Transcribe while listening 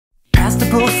the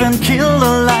proof and kill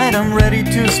the light. I'm ready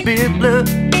to spit blood.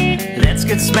 Let's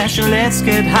get smashed, let's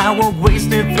get high, walk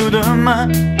wasted through the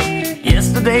mud.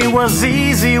 Yesterday was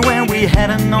easy when we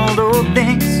hadn't all those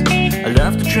things. I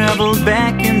love to travel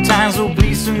back in time, so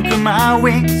please don't cut my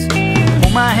wings.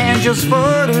 Hold my hand just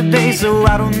for today so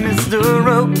I don't miss the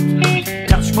road.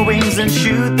 Touch my wings and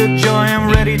shoot the joy, I'm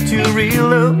ready to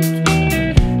reload.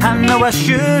 I know I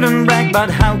shouldn't brag, but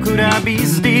how could I be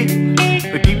still?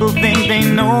 But people think they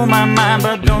know my mind,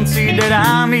 but don't see that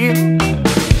I'm here.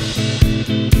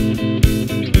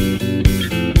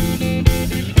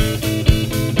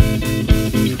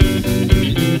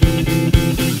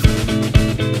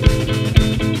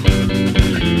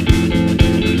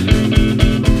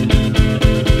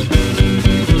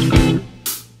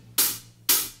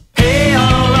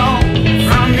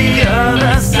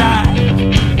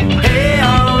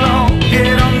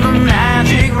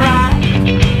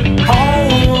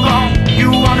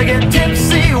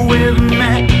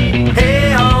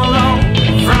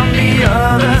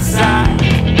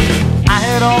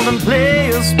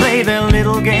 Players play their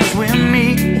little games with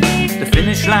me. The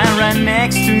finish line right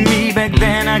next to me, back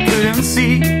then I couldn't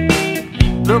see.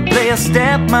 The player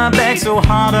stepped my back so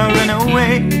hard I ran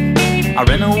away. I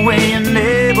ran away and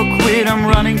never quit, I'm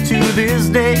running to this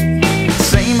day.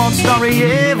 Same old story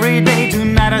every day,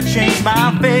 tonight I changed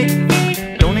my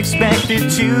fate. Don't expect it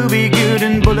to be good,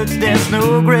 in bullets there's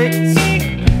no grace.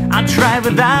 I tried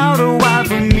without a while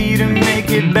for me to make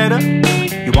it better.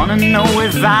 You wanna know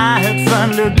if I had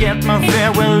fun? Look at my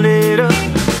farewell letter.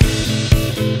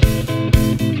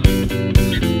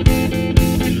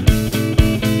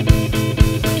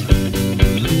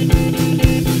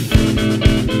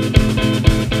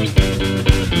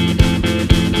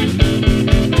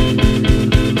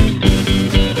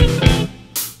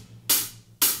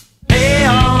 Hey,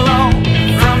 hello,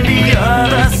 from the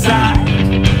other side.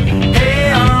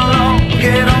 Hey, hello,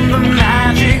 get on the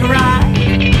magic ride.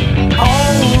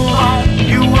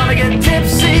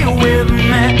 Tipsy with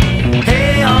me.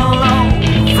 Hey, hello,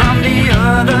 from the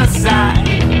other side.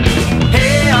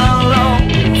 Hey, hello,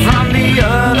 from the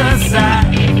other side.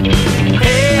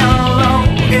 Hey, hello,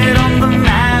 get on the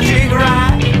magic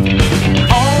ride.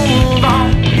 Hold on,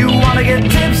 you wanna get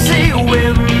tipsy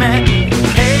with me.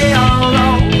 Hey, hello,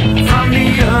 from the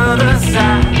other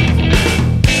side.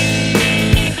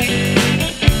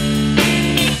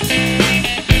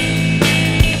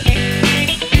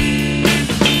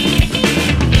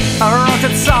 A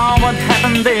rocket saw what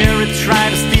happened there, it tried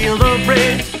to steal the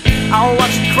bread. I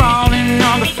watched it crawling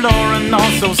on the floor and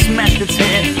also smashed its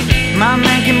head. My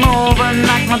man came over,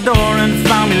 knocked my door and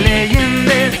found me laying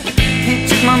there. He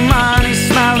took my money,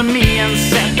 smiled at me and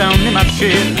sat down in my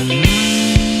chair.